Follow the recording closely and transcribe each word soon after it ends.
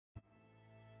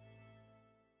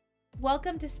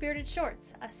Welcome to Spirited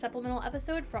Shorts, a supplemental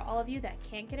episode for all of you that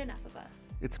can't get enough of us.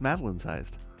 It's Madeline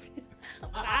sized.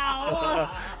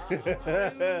 Wow.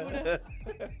 Rude.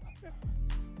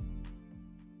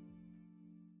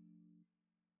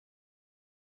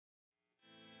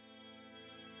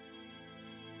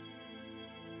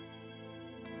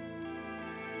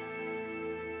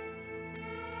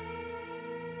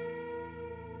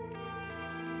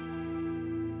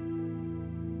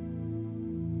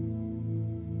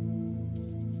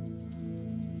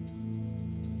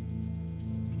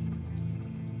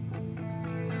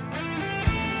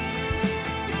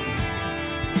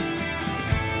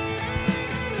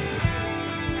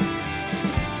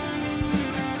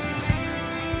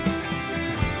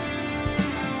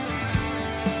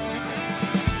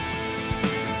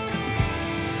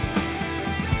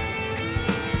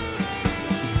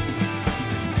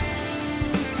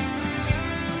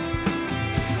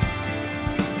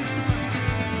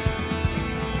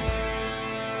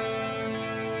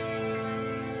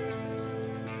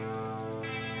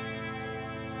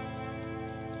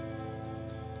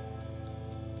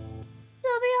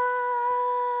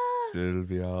 Sylvia!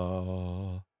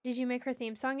 Sylvia. Did you make her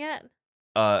theme song yet?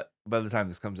 By the time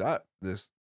this comes out,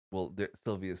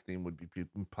 Sylvia's theme would be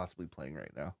possibly playing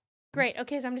right now. Great.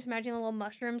 Okay, so I'm just imagining little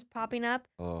mushrooms popping up.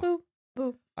 Oh. Boop,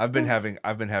 boop. I've been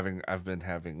boop.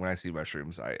 having when I see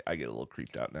mushrooms, I get a little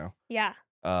creeped out now. Yeah.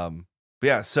 But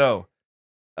yeah, so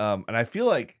and I feel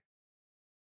like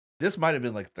this might have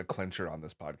been like the clincher on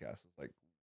this podcast. Like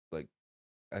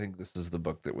I think this is the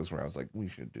book that was where I was like, we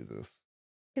should do this.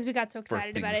 Because we got so For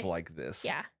excited things about it. like this.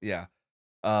 Yeah. Yeah.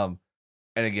 And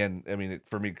again, I mean,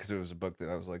 for me, because it was a book that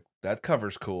I was like, that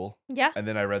cover's cool. Yeah. And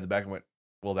then I read the back and went,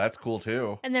 well, that's cool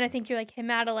too. And then I think you're like, hey,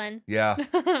 Madeline. Yeah.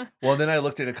 Well, then I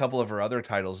looked at a couple of her other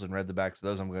titles and read the backs of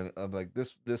those. I'm like,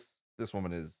 this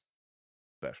woman is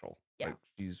special. Yeah. Like,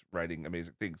 she's writing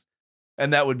amazing things.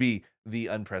 And that would be the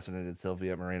unprecedented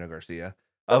Sylvia Moreno Garcia,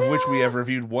 of which we have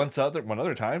reviewed one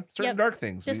other time. Certain Dark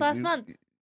Things. Just last month.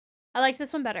 I liked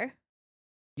this one better.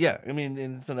 Yeah, I mean,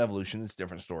 it's an evolution. It's a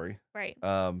different story. Right.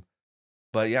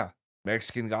 But yeah,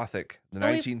 Mexican Gothic, the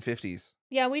 1950s.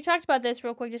 Yeah, we talked about this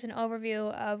real quick, just an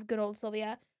overview of good old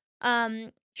Sylvia.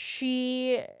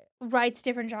 She writes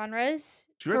different genres.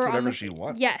 She writes whatever she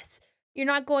wants. Yes. You're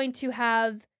not going to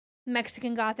have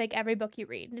Mexican Gothic every book you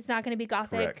read. It's not going to be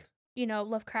Gothic, Correct.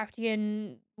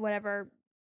 Lovecraftian, whatever.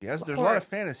 Yes, there's a lot of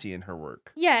fantasy in her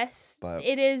work. Yes, but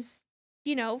it is,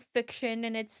 fiction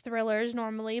and it's thrillers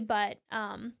normally, but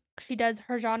she does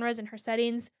her genres and her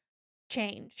settings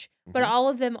change. Mm-hmm. But all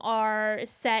of them are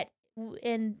set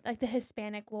in like the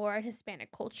Hispanic lore and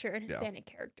Hispanic culture and Hispanic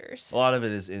characters. A lot of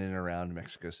it is in and around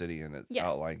Mexico City and its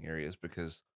outlying areas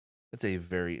because it's a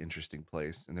very interesting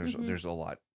place. And there's a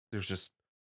lot. There's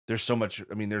so much.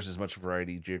 I mean, there's as much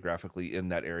variety geographically in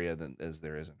that area as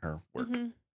there is in her work. Mm-hmm.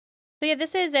 So yeah,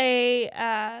 this is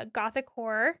a Gothic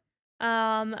horror.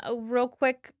 Real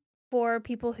quick for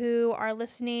people who are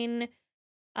listening,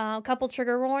 a couple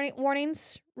trigger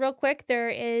warnings real quick. There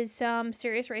is some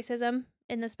serious racism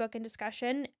in this book and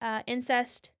discussion,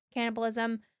 incest,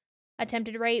 cannibalism,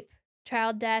 attempted rape,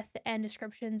 child death, and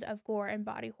descriptions of gore and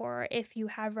body horror. If you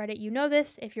have read it, you know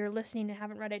this. If you're listening and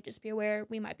haven't read it, just be aware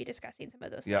we might be discussing some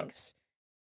of those things.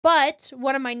 But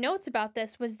one of my notes about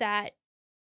this was that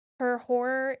her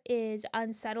horror is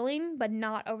unsettling, but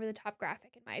not over-the-top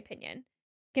graphic, in my opinion.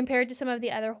 Compared to some of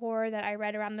the other horror that I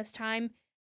read around this time,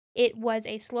 it was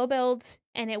a slow build,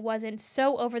 and it wasn't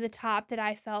so over-the-top that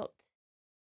I felt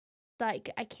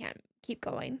like I can't keep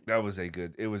going. It was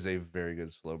a very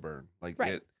good slow burn.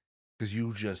 Because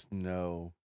you just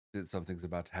know that something's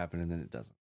about to happen, and then it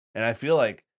doesn't. And I feel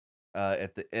like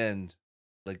at the end,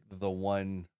 like the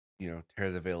one,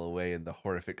 tear the veil away and the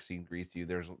horrific scene greets you.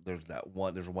 There's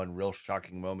one real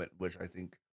shocking moment, which I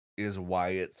think is why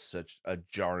it's such a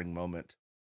jarring moment,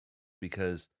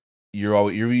 because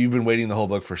you've been waiting the whole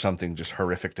book for something just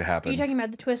horrific to happen. Are you talking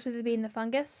about the twist with it being the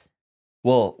fungus?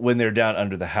 Well, when they're down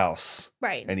under the house,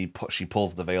 right, and she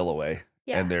pulls the veil away,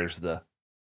 and there's the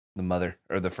mother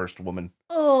or the first woman.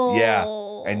 Oh,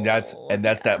 yeah, and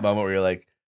that's that moment where you're like.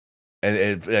 And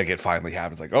it finally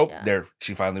happens. Like, there,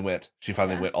 she finally went. She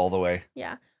finally went all the way.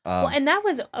 Yeah. Well, and that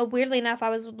was, weirdly enough, I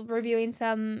was reviewing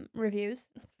some reviews.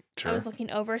 Sure. I was looking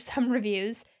over some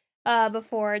reviews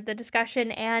before the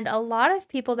discussion, and a lot of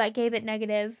people that gave it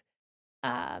negative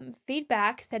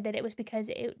feedback said that it was because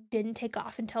it didn't take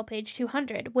off until page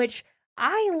 200, which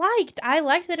I liked. I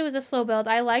liked that it was a slow build.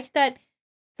 I liked that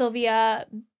Sylvia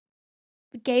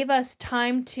gave us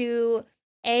time to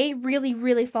really,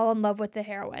 really fall in love with the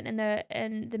heroine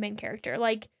and the main character.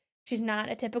 Like, she's not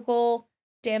a typical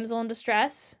damsel in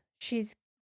distress. She's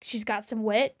she's got some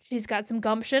wit. She's got some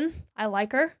gumption. I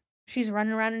like her. She's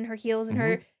running around in her heels and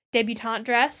her debutante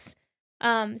dress.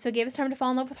 So it gave us time to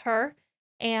fall in love with her.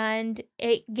 And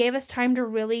it gave us time to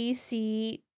really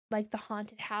see like the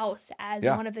haunted house as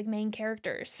one of the main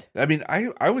characters. I mean,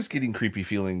 I was getting creepy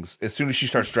feelings as soon as she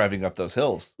starts driving up those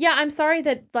hills. Yeah, I'm sorry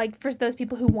that like for those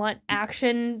people who want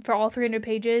action for all 300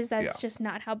 pages, that's just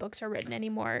not how books are written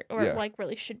anymore, or like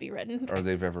really should be written, or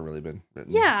they've ever really been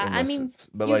written. Yeah, I mean,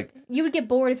 but you would get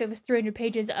bored if it was 300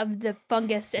 pages of the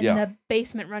fungus in the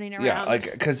basement running around. Yeah,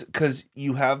 like because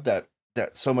you have that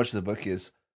so much of the book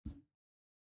is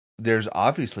there's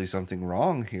obviously something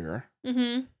wrong here.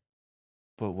 Mm-hmm.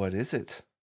 But what is it?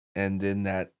 And then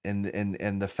that and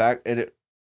the fact it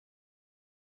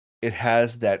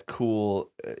has that cool,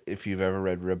 if you've ever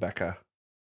read Rebecca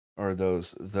or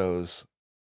those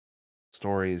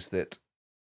stories that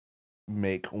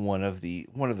make one of the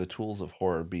tools of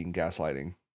horror being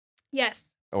gaslighting. Yes.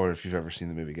 Or if you've ever seen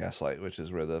the movie Gaslight, which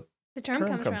is where the term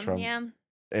comes from. Yeah.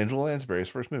 Angela Lansbury's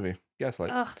first movie,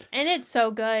 Gaslight. Oh, and it's so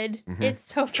good. Mm-hmm. It's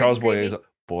so Charles Boyer is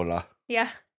Bola. Yeah.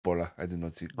 Bola. I did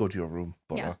not see. Go to your room,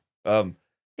 Bola. Yeah.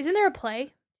 Isn't there a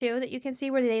play too that you can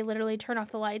see where they literally turn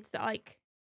off the lights? Like,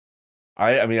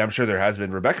 I mean, I'm sure there has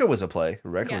been. Rebecca was a play.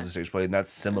 Rebecca was a stage play, and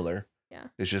that's similar. Yeah.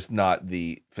 It's just not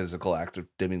the physical act of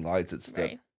dimming lights. It's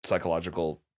the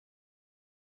psychological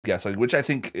gaslighting, which I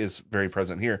think is very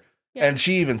present here. Yeah. And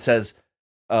she even says,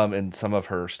 in some of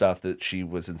her stuff, that she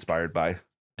was inspired by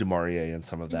Du Maurier and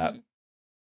some of that.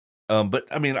 But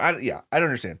I mean, I don't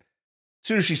understand. As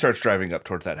soon as she starts driving up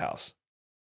towards that house.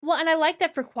 Well, and I like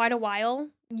that for quite a while,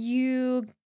 you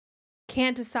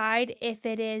can't decide if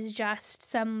it is just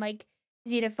some like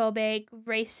xenophobic,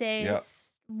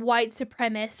 racist, white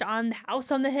supremacist on the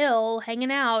house on the hill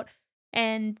hanging out,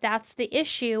 and that's the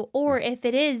issue, or if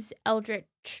it is eldritch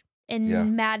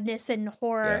and madness and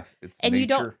horror, and you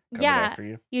don't,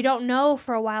 you don't know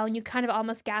for a while, and you kind of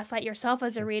almost gaslight yourself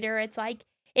as a reader. It's like,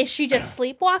 is she just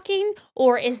sleepwalking,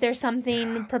 or is there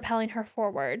something propelling her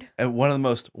forward? And one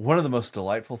of the most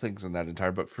delightful things in that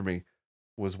entire book for me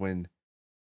was when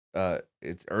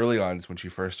it's early on, it's when she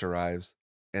first arrives,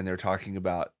 and they're talking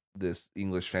about this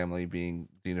English family being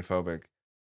xenophobic,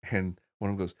 and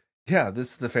one of them goes, "Yeah,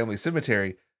 this is the family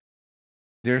cemetery.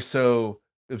 They're so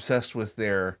obsessed with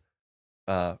their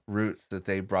roots that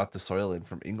they brought the soil in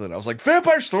from England." I was like,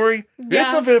 vampire story. Yeah.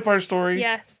 It's a vampire story.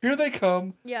 Yes. Here they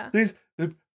come. Yeah.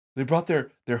 They brought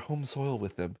their home soil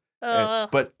with them.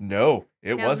 But no,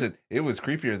 it wasn't. It was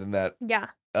creepier than that. Yeah.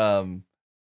 And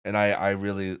I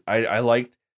really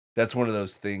liked, that's one of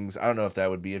those things. I don't know if that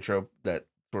would be a trope that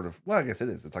sort of, well, I guess it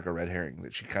is. It's like a red herring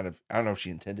that she kind of, I don't know if she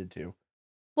intended to.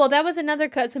 Well, that was another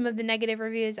cut. Some of the negative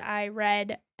reviews I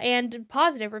read and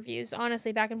positive reviews,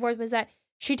 honestly, back and forth, was that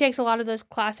she takes a lot of those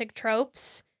classic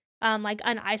tropes, like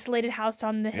an isolated house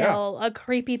on the hill, a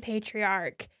creepy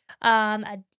patriarch,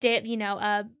 a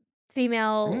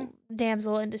female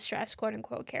damsel in distress, quote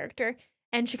unquote, character,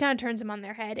 and she kind of turns them on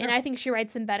their head. And I think she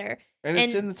writes them better. And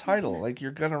it's in the title, like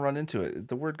you're gonna run into it.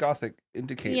 The word Gothic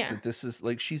indicates that this is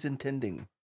like she's intending.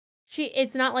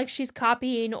 It's not like she's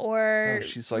copying or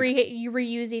she's like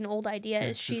reusing old ideas.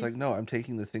 Yeah, she's like, no, I'm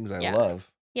taking the things I Yeah.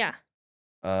 love. Yeah.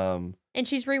 And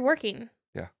she's reworking.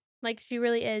 Yeah. Like she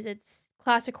really is. It's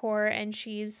classic horror, and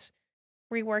she's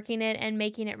reworking it and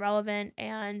making it relevant,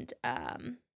 and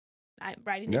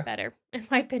writing it better, in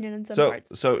my opinion, in some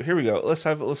parts. So here we go. Let's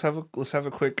have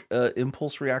a quick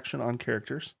impulse reaction on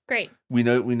characters. Great. We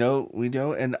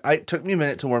know, and it took me a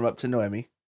minute to warm up to Noemi.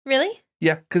 Really?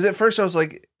 Yeah, because at first I was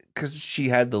like, because she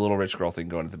had the little rich girl thing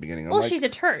going at the beginning. Well, she's a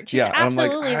turd. She's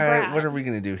absolutely a brat. What are we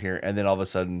gonna do here? And then all of a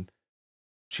sudden,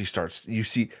 she starts. You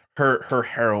see her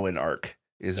heroine arc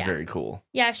is very cool.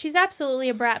 Yeah, she's absolutely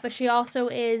a brat, but she also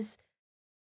is.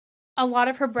 A lot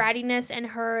of her brattiness and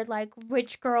her like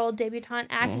rich girl debutante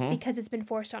act is because it's been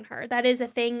forced on her. That is a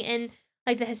thing in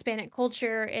like the Hispanic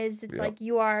culture. It's like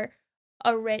you are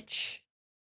a rich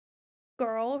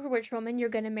girl, a rich woman. You're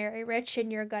gonna marry rich,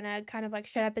 and you're gonna kind of like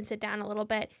shut up and sit down a little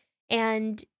bit.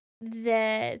 And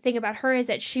the thing about her is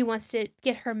that she wants to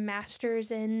get her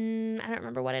master's in, I don't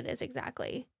remember what it is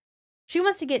exactly. She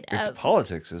wants to get... It's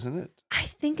politics, isn't it? I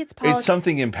think it's politics. It's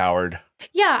something empowered.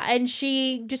 Yeah, and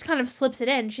she just kind of slips it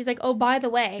in. She's like, oh, by the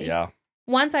way,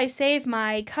 once I save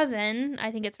my cousin, I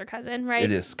think it's her cousin, right?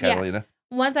 It is, Catalina.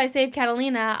 Yeah. Once I save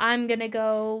Catalina, I'm going to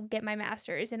go get my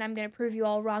master's, and I'm going to prove you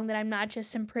all wrong that I'm not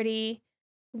just some pretty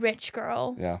rich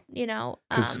girl. Yeah. You know?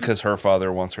 Because her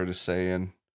father wants her to stay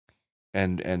in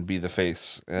and be the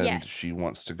face, and she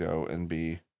wants to go and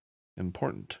be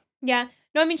important. Yeah.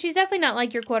 No, I mean, she's definitely not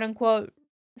like your quote-unquote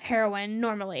heroine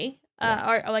normally,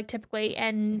 or like typically,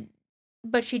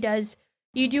 but she does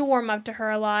you do warm up to her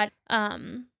a lot.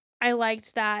 I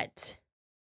liked that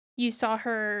you saw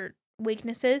her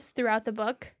weaknesses throughout the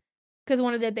book, because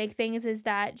one of the big things is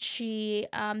that she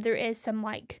there is some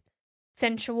like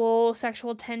sexual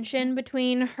tension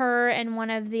between her and one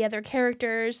of the other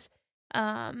characters.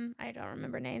 I don't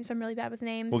remember names. I'm really bad with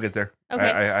names. We'll get there.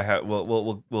 Okay. I have.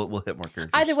 We'll hit more characters.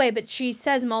 Either way, but she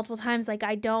says multiple times, like,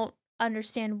 I don't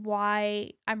understand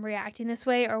why I'm reacting this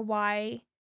way, or why,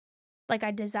 like,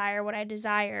 I desire what I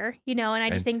desire, and I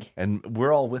just think, and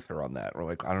we're all with her on that. We're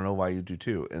like, I don't know why you do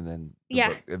too. And then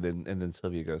and then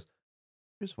Sylvia goes,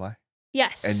 here's why.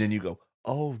 Yes. And then you go,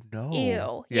 oh no.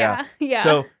 Ew. Yeah.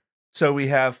 So we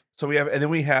have, and then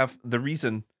we have the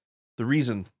reason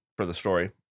for the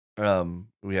story.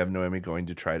 We have Noemi going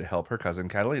to try to help her cousin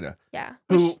Catalina. Yeah.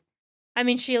 Who, I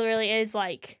mean, she really is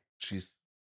like, she's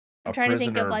I'm trying to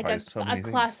think of like a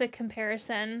classic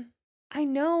comparison. I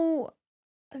know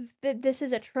that this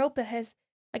is a trope that has,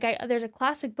 like, there's a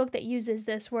classic book that uses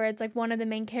this where it's like one of the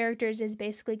main characters is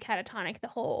basically catatonic the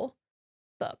whole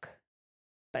book.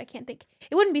 But I can't think.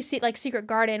 It wouldn't be like Secret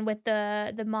Garden with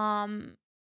the mom,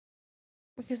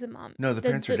 because the mom. No, the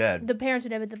parents are dead. The parents are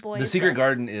dead with the boys. The Secret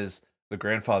Garden is the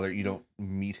grandfather. You don't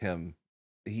meet him.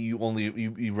 You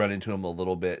run into him a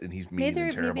little bit, and he's mean and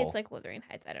terrible. Maybe it's like Wuthering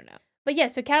Heights. I don't know. But yeah,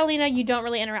 so Catalina, you don't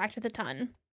really interact with a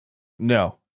ton.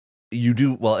 No, you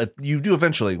do. Well, you do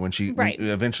eventually when she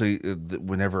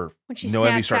whenever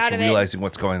Noemi starts realizing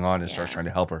what's going on and starts trying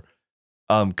to help her,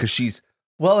 because she's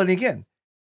and again,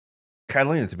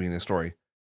 Catalina at the beginning of the story,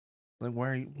 like,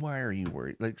 why are you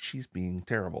worried? Like, she's being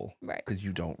terrible, right? Because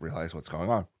you don't realize what's going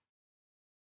on.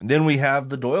 And then we have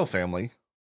the Doyle family.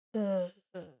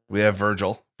 We have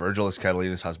Virgil. Virgil is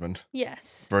Catalina's husband.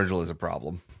 Yes. Virgil is a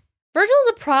problem. Virgil is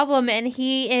a problem, and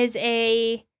he is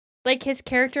like, his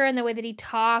character and the way that he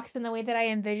talks and the way that I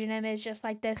envision him is just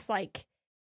like this, like,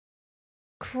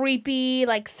 creepy,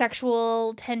 like,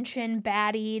 sexual tension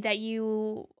baddie that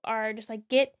you are just like,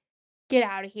 get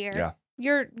out of here. Yeah.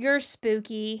 You're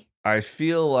spooky. I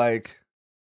feel like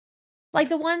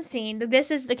the one scene,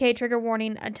 this is the trigger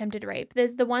warning, attempted rape.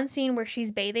 There's the one scene where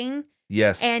she's bathing.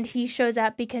 Yes. And he shows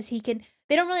up because they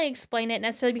don't really explain it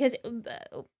necessarily because,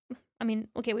 I mean,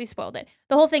 okay, we spoiled it.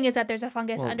 The whole thing is that there's a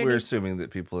fungus underneath. We're assuming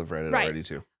that people have read it already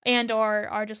too. And or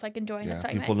are just like enjoying this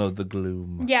time. People know the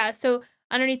gloom. Yeah, so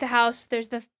underneath the house, there's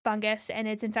the fungus and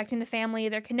it's infecting the family.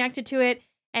 They're connected to it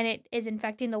and it is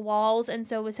infecting the walls. And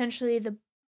so essentially the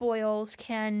boils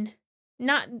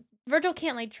Virgil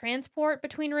can't like transport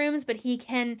between rooms, but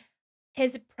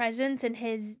his presence and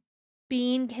his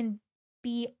being can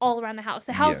be all around the house.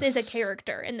 The house is a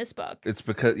character in this book. It's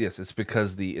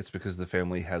because the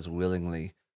family has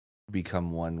willingly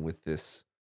become one with this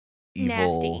evil,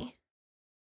 nasty,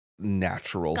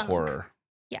 natural horror.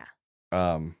 Yeah.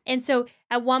 And so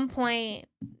at one point,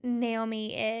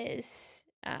 Naomi is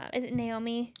it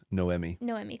Naomi? Noemi,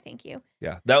 thank you.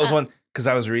 Yeah, that was one, because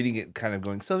I was reading it kind of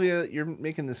going, Sylvia, you're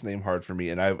making this name hard for me.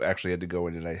 And I actually had to go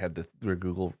in and I had to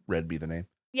Google Red be the name.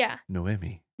 Yeah.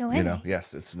 Noemi.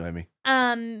 Yes, it's Noemi.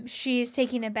 She's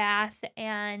taking a bath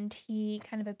and he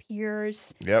kind of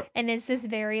appears. Yep. And it's this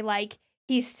very like,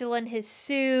 he's still in his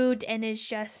suit and is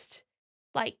just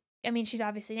like, I mean, she's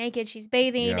obviously naked, she's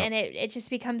bathing, and it just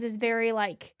becomes this very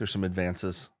like. There's some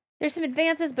advances,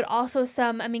 but also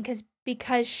some, I mean,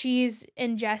 because she's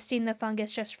ingesting the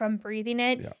fungus just from breathing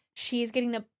it, she's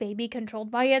getting a baby controlled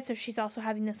by it. So she's also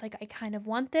having this like, I kind of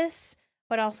want this.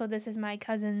 But also, this is my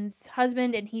cousin's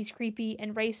husband, and he's creepy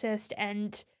and racist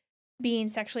and being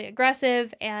sexually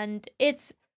aggressive. And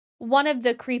it's one of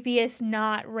the creepiest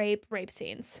not rape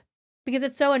scenes because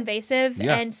it's so invasive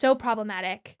and so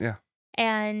problematic. Yeah.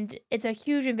 And it's a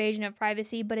huge invasion of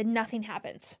privacy, but nothing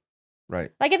happens.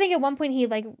 Right. Like, I think at one point he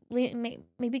like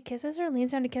maybe kisses her,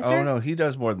 leans down to kiss her. Oh no, he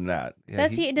does more than that. Yeah,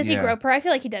 does he grope her? I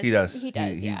feel like he does. He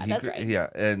does. Yeah, that's right. Yeah,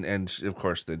 and of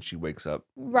course then she wakes up.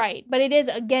 Right, but it is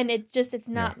again. It's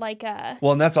not like a.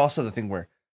 Well, and that's also the thing where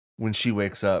when she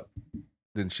wakes up,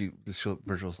 then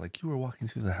Virgil's like, you were walking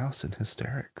through the house in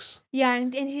hysterics. Yeah,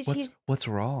 and what's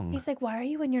wrong? He's like, why are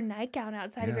you in your nightgown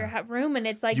outside of your room? And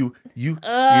it's like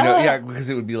because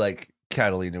it would be like.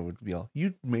 Catalina would be all,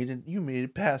 you made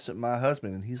it past at my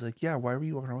husband, and he's like, yeah, why were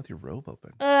you walking around with your robe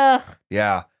open? Ugh.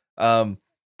 Yeah. I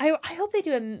hope they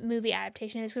do a movie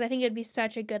adaptation of this because I think it'd be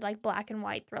such a good like black and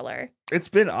white thriller. It's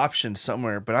been optioned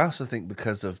somewhere, but I also think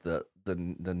because of the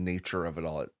nature of it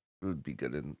all, it would be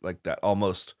good in like that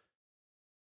almost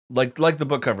like the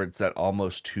book cover. It's that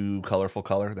almost too colorful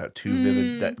color, that too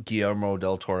vivid, that Guillermo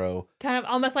del Toro kind of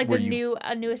almost like the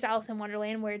newest Alice in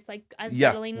Wonderland, where it's like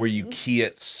unsettling. Yeah, where you key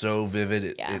it so vivid,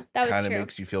 it kind of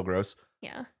makes you feel gross.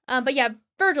 Yeah. But yeah,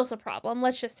 Virgil's a problem.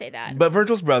 Let's just say that. But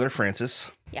Virgil's brother, Francis.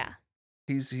 Yeah.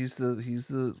 He's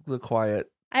the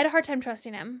quiet. I had a hard time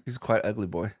trusting him. He's a quiet, ugly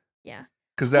boy. Yeah.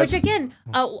 Because that's... Which, again,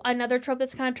 another trope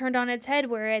that's kind of turned on its head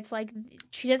where it's like,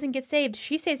 she doesn't get saved.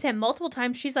 She saves him multiple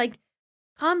times. She's like,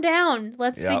 calm down.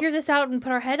 Let's figure this out and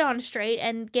put our head on straight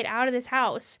and get out of this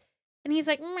house. And he's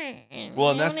like,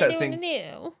 well, and that's that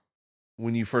thing.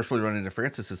 When you first really run into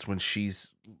Francis, it's when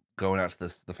she's going out to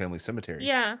the family cemetery.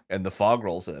 Yeah. And the fog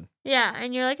rolls in. Yeah.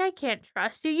 And you're like, I can't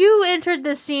trust you. You entered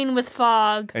the scene with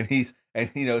fog. And it's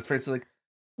Francis like,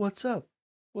 what's up?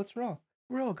 What's wrong?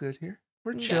 We're all good here.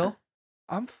 We're chill. Yeah.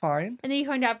 I'm fine. And then you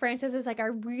find out Francis is like, I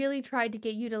really tried to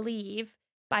get you to leave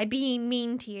by being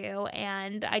mean to you.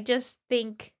 And I just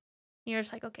think you're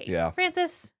just like, okay,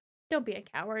 Francis, don't be a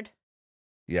coward.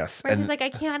 Yes. Francis is like, I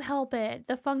can't help it.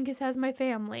 The fungus has my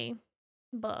family.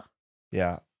 Buh.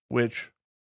 Yeah. Which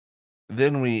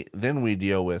then we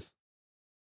deal with,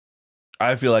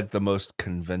 I feel like, the most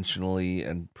conventionally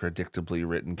and predictably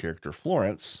written character,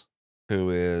 Florence, who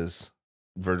is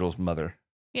Virgil's mother.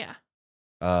 Yeah.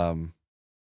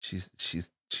 She's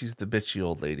the bitchy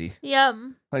old lady. Yep.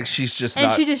 Like, she's just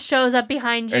and she just shows up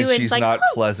behind you and she's like, not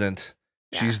pleasant.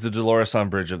 Yeah. She's the Dolores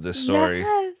Umbridge of this story.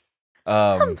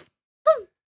 Yes.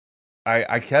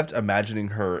 I kept imagining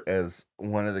her as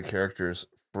one of the characters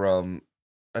from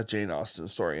a Jane Austen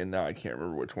story, and now I can't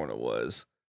remember which one it was.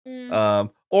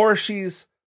 Or she's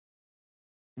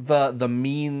the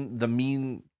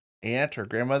mean aunt or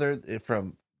grandmother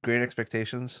from Great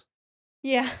Expectations.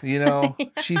 Yeah. Yeah.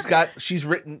 She's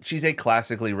a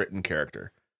classically written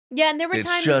character. Yeah, and there were times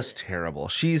it's just terrible.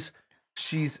 She's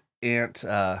Aunt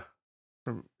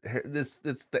from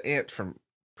it's the aunt from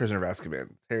Prisoner of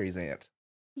Azkaban, Harry's aunt.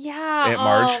 Yeah. Aunt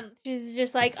Marge. She's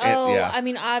just like, I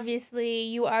mean, obviously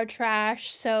you are trash,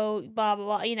 so blah blah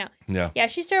blah, Yeah. Yeah,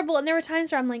 she's terrible. And there were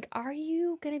times where I'm like, are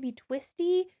you gonna be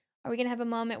twisty? Are we gonna have a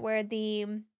moment where the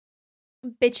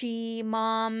bitchy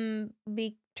mom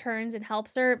turns and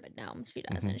helps her? But no, she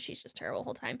doesn't. Mm-hmm. She's just terrible the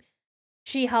whole time.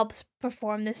 She helps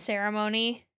perform this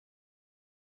ceremony.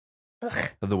 Ugh.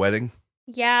 Of the wedding?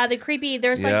 Yeah, the creepy,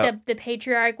 there's like the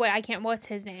patriarch, what's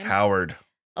his name? Howard.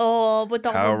 Oh, with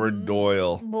all Howard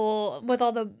Doyle. With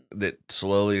all the... That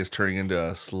slowly is turning into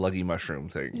a sluggy mushroom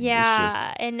thing.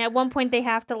 Yeah, and at one point they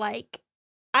have to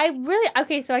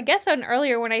so I guess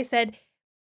earlier when I said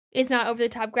it's not over the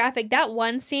top graphic, that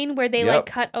one scene where they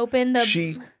cut open the...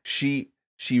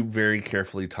 She very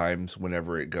carefully times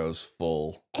whenever it goes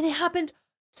full. And it happened...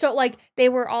 So, they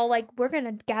were all like, we're going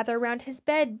to gather around his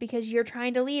bed because you're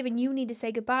trying to leave and you need to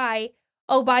say goodbye.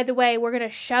 Oh, by the way, we're going to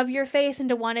shove your face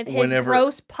into one of his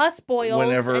gross pus boils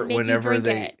and make you drink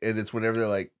it. And it's whenever they're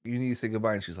like, you need to say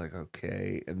goodbye. And she's like,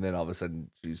 okay. And then all of a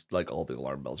sudden, she's like, all the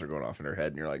alarm bells are going off in her head.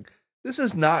 And you're like, this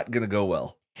is not going to go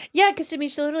well. Yeah, because, she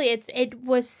literally, it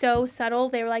was so subtle.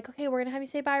 They were like, okay, we're going to have you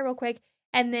say bye real quick.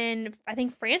 And then I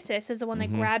think Francis is the one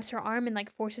that grabs her arm and,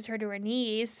 forces her to her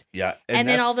knees. Yeah. And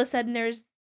then all of a sudden, there's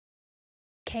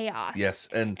chaos. Yes,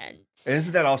 and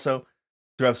isn't that also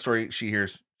throughout the story? She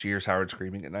hears Howard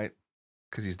screaming at night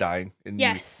because he's dying, and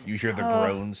you hear the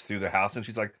groans through the house, and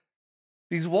she's like,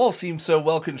 "These walls seem so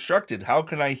well constructed. How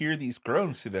can I hear these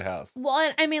groans through the house?"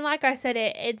 Well, I mean, like I said,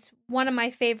 it's one of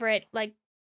my favorite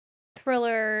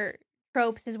thriller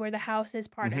tropes is where the house is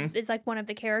part of. It's one of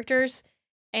the characters,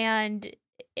 and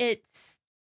it's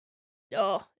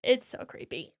so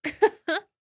creepy.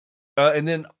 And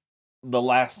then the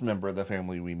last member of the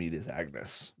family we meet is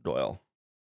Agnes Doyle.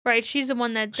 Right, she's the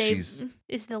one that is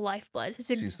the lifeblood.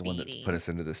 She's the one that's put us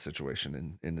into this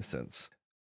situation in a sense.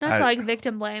 Not to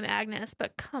victim blame Agnes,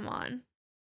 but come on.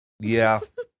 Yeah,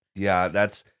 yeah,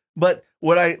 But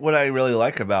what I really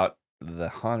like about the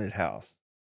haunted house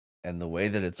and the way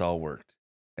that it's all worked,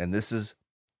 and this is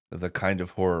the kind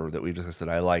of horror that we've discussed that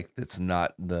I like. That's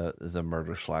not the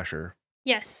murder slasher.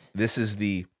 Yes. This is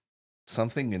the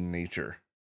something in nature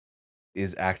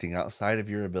is acting outside of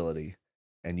your ability,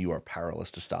 and you are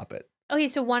powerless to stop it. Okay,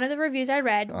 so one of the reviews I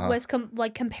read was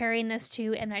comparing this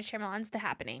to M. Night Shyamalan's The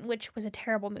Happening, which was a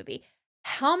terrible movie.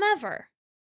 However,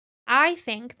 I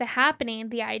think The Happening,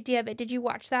 the idea of it, did you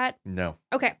watch that? No.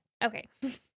 Okay.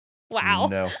 Wow.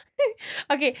 No.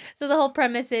 Okay, so the whole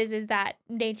premise is that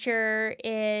nature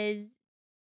is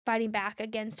fighting back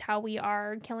against how we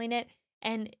are killing it,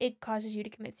 and it causes you to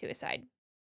commit suicide.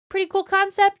 Pretty cool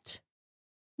concept.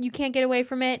 You can't get away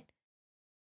from it.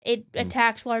 It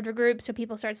attacks larger groups, so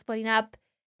people start splitting up.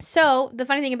 So, the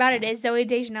funny thing about it is Zooey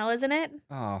Deschanel is in it.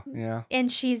 Oh, yeah.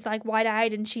 And she's,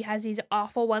 wide-eyed, and she has these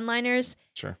awful one-liners.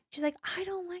 Sure. She's like, I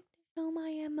don't like to show my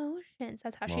emotions.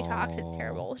 That's how she talks. It's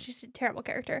terrible. She's a terrible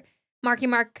character. Marky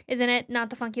Mark is in it, not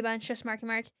the Funky Bunch, just Marky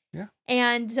Mark. Yeah.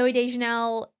 And Zoe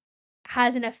Deschanel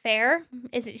has an affair.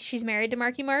 She's married to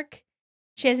Marky Mark.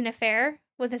 She has an affair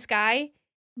with this guy,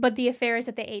 but the affair is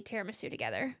that they ate tiramisu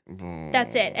together.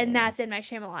 That's it. And that's in my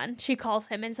Shyamalan. She calls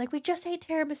him and is like, we just ate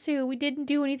tiramisu. We didn't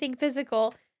do anything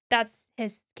physical. That's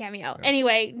his cameo. Yes.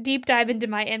 Anyway, deep dive into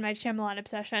my Shyamalan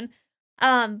obsession.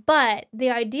 But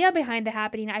the idea behind The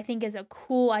Happening, I think, is a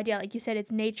cool idea. Like you said,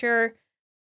 it's nature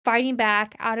fighting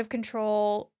back, out of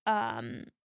control,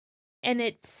 and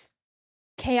it's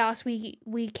chaos. We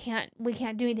can't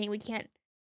do anything. We can't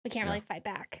really fight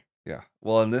back. Yeah.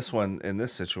 Well, in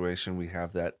this situation, we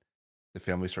have that the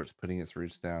family starts putting its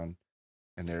roots down,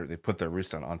 and they put their roots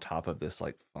down on top of this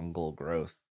like fungal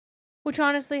growth. Which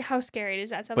honestly, how scary is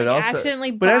that? Something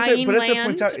accidentally buying as it land.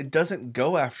 points out, it doesn't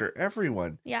go after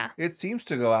everyone. Yeah. It seems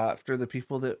to go after the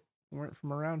people that weren't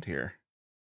from around here.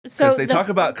 So they talk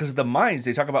about, because the mines,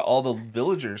 they talk about all the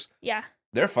villagers. Yeah.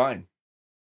 They're fine.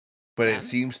 But it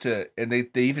seems to, and they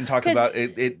even talk about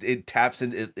it taps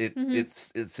in, it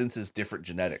senses different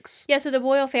genetics. Yeah, so the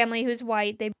Boyle family, who's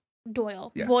white, the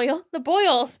Boyles.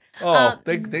 Oh,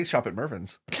 they shop at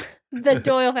Mervin's. The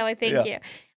Doyle family, thank you.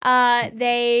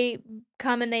 They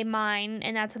come and they mine,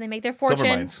 and that's how they make their fortune.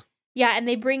 Silver mines. Yeah, and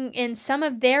they bring in some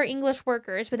of their English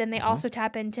workers, but then they also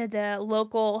tap into the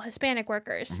local Hispanic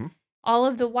workers. Mm-hmm. All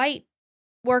of the white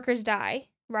workers die,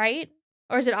 right?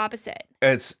 Or is it opposite?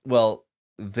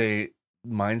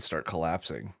 Mines start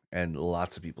collapsing and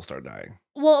lots of people start dying.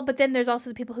 Well, but then there's also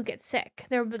the people who get sick.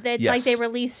 It's like they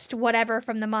released whatever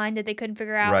from the mine that they couldn't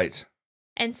figure out. Right.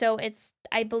 And so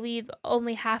I believe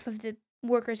only half of the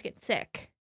workers get sick.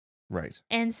 Right.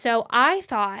 And so I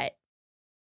thought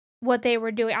what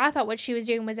she was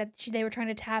doing was that they were trying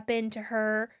to tap into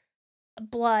her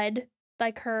blood,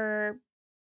 like her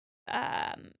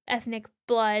ethnic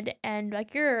blood, and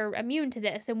like, you're immune to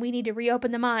this and we need to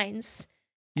reopen the mines.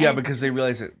 Yeah, because they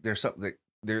realize that there's something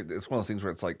it's one of those things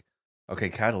where it's like, okay,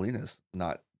 Catalina's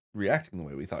not reacting the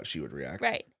way we thought she would react.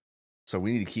 Right. So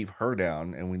we need to keep her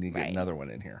down and we need to get another one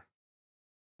in here.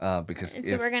 So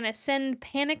we're gonna send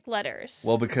panicked letters.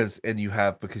 Well, because you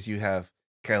have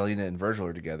Catalina and Virgil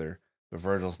are together, but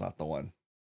Virgil's not the one.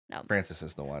 No. Francis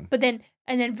is the one. But then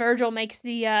Virgil makes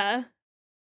the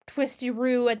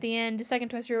twisty-roo at the end, the second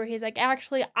twisty-roo, where he's like,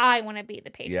 actually, I want to be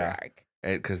the patriarch.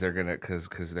 Yeah. Because they're gonna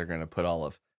put all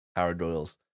of Howard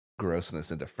Doyle's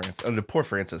grossness into poor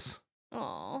Francis.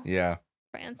 Oh. Yeah.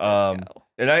 Francisco.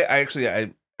 And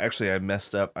I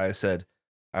messed up. I said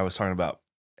I was talking about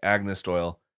Agnes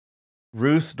Doyle.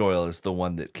 Ruth Doyle is the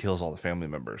one that kills all the family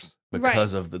members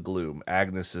because of the gloom.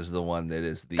 Agnes is the one that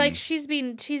is like she's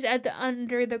at the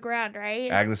under the ground, right?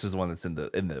 Agnes is the one that's in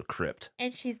the crypt,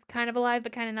 and she's kind of alive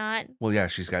but kind of not. Well, yeah,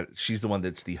 she's the one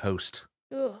that's the host.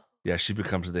 Ugh. Yeah, she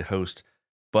becomes the host.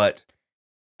 But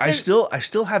I still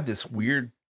have this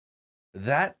weird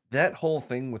that whole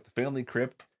thing with the family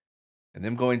crypt and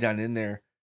them going down in there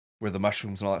where the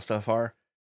mushrooms and all that stuff are.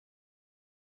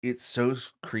 It's so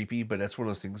creepy, but that's one of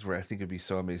those things where I think it'd be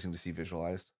so amazing to see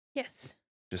visualized. Yes.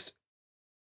 Just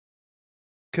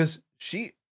because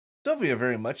Sophia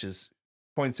very much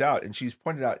points out, and she's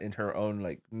pointed out in her own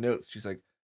like notes, she's like,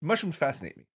 mushrooms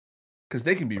fascinate me because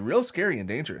they can be real scary and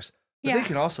dangerous, but they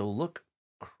can also look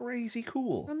crazy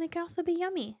cool. And they can also be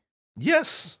yummy.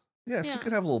 Yes. You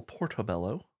could have a little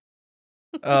portobello.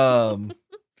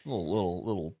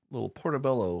 little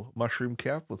portobello mushroom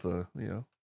cap with a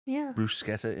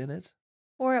bruschetta in it.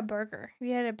 Or a burger. Have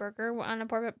you had a burger on a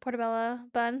portobello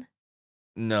bun?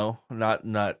 No, not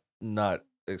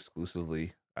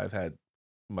exclusively. I've had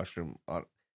mushroom on.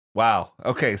 Wow.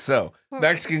 Okay, so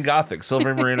Mexican Gothic,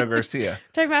 Silver Moreno Garcia.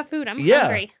 Talking about food, I'm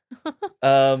hungry.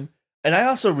 And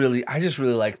I just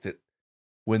really like that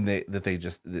when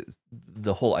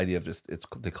the whole idea of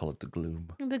they call it the gloom.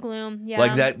 The gloom, yeah.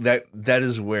 Like that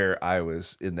is where I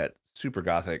was in that super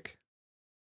Gothic.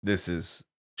 This is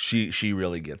she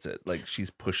really gets it. Like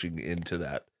she's pushing into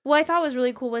that. What I thought was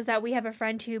really cool was that we have a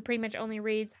friend who pretty much only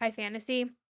reads high fantasy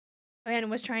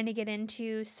and was trying to get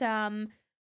into some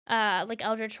like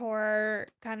eldritch horror,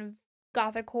 kind of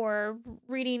Gothic horror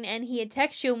reading, and he had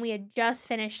texted you and we had just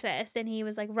finished this and he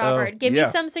was like, Robert, give me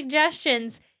some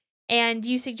suggestions. And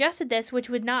you suggested this, which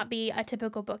would not be a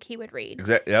typical book he would read.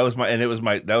 Exactly. That was my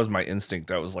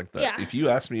instinct. I was like, if you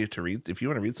ask me to read, if you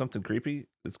want to read something creepy,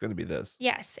 it's going to be this.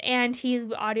 Yes, and he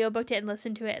audiobooked it and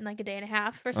listened to it in like a day and a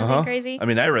half or something crazy. I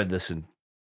mean, I read this in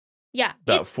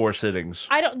about 4 sittings.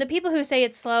 The people who say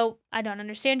it's slow, I don't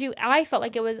understand you. I felt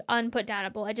like it was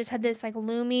unputdownable. I just had this like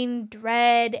looming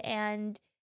dread and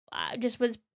just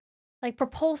was like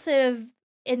propulsive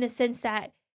in the sense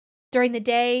that during the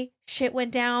day, shit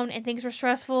went down and things were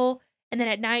stressful. And then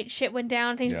at night, shit went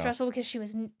down. Things were stressful because she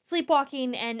was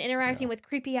sleepwalking and interacting with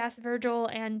creepy ass Virgil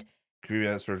and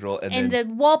and then the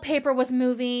wallpaper was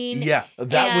moving. Yeah,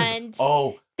 that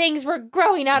was things were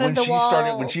growing out of the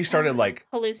wall. When she started like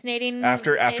hallucinating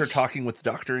after talking with the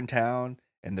doctor in town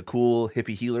and the cool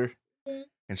hippie healer,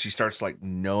 and she starts like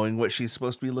knowing what she's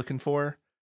supposed to be looking for.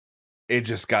 It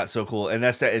just got so cool, and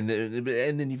that's that. And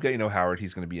then you've got Howard.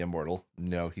 He's going to be immortal.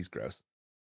 No, he's gross.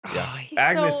 Yeah,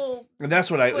 Agnes, and that's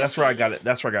where I got it.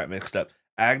 That's where I got mixed up.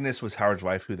 Agnes was Howard's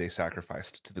wife, who they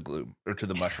sacrificed to the gloom or to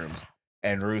the mushrooms,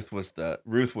 and Ruth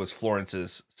was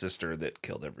Florence's sister that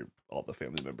killed all the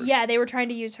family members. Yeah, they were trying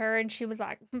to use her, and she was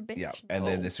like, bitch, yeah. And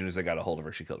then as soon as they got a hold of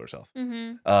her, she killed herself.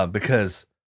 Mm-hmm. Because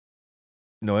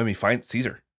Noemi sees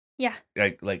her. Yeah,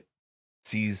 like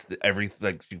sees everything.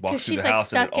 Like she walks through the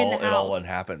house, and it all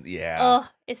happened. Yeah. Oh,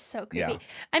 it's so creepy. Yeah.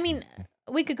 I mean,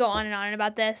 we could go on and on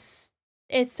about this.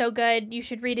 It's so good. You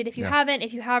should read it if you haven't.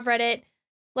 If you have read it,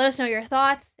 let us know your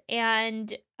thoughts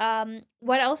and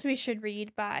what else we should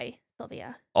read by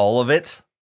Sylvia. All of it?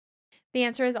 The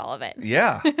answer is all of it.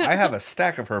 Yeah. I have a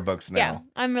stack of her books now. Yeah.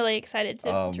 I'm really excited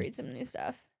to read some new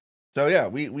stuff. So yeah,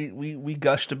 we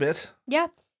gushed a bit. Yeah.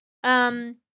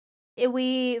 For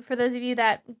those of you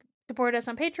that supported us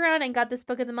on Patreon and got this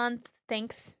book of the month,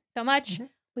 thanks so much. Mm-hmm.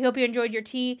 We hope you enjoyed your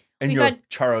tea. And your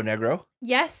Charo Negro.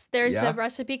 Yes, there's the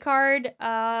recipe card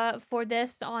for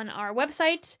this on our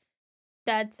website.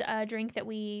 That's a drink that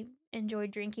we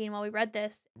enjoyed drinking while we read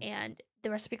this. And the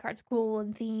recipe card's cool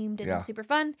and themed and super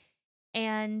fun.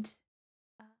 And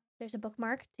there's a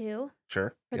bookmark too.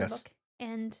 Sure. For the book.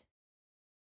 And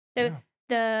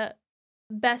the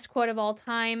best quote of all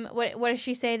time. What does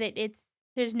she say? That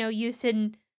there's no use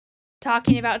in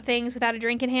talking about things without a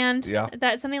drink in hand. Yeah. Is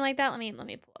that something like that? Let me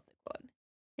pull up the quote.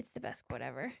 It's the best quote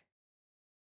ever.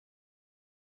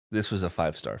 This was a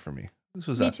 5-star for me.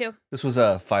 Me too. This was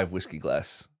a 5 whiskey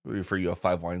glass. For you, a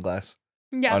 5 wine glass.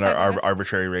 Yeah. On our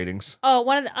arbitrary ratings. Oh,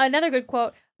 another good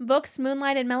quote. Books,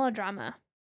 moonlight, and melodrama.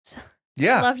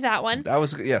 Yeah. Loved that one. That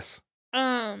was yes.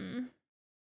 Here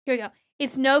we go.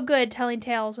 It's no good telling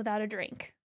tales without a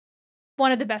drink.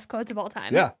 One of the best quotes of all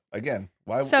time. Yeah. Again.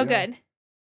 Why so good.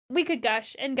 We could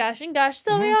gush and gush and gush,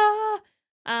 Sylvia.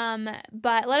 Mm-hmm.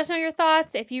 But let us know your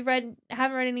thoughts. If you haven't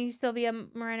read any Sylvia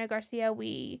Moreno Garcia,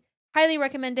 we highly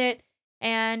recommend it.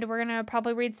 And we're gonna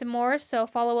probably read some more. So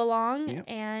follow along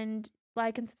and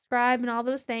like and subscribe and all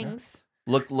those things.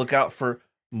 Yeah. Look out for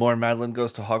more Madeline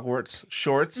Goes to Hogwarts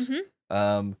shorts.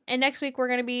 Mm-hmm. And next week we're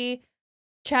gonna be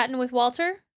chatting with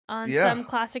Walter on some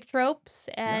classic tropes,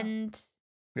 and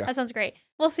that sounds great.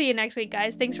 We'll see you next week,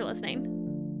 guys. Thanks for listening.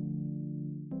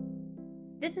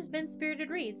 This has been Spirited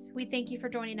Reads. We thank you for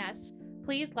joining us.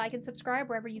 Please like and subscribe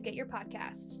wherever you get your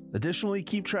podcasts. Additionally,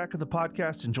 keep track of the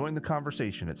podcast and join the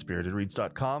conversation at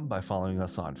spiritedreads.com by following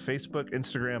us on Facebook,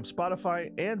 Instagram,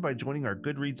 Spotify, and by joining our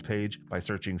Goodreads page by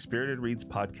searching Spirited Reads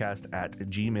Podcast at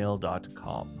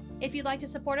gmail.com. If you'd like to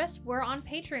support us, we're on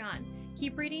Patreon.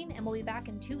 Keep reading, and we'll be back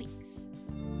in 2 weeks.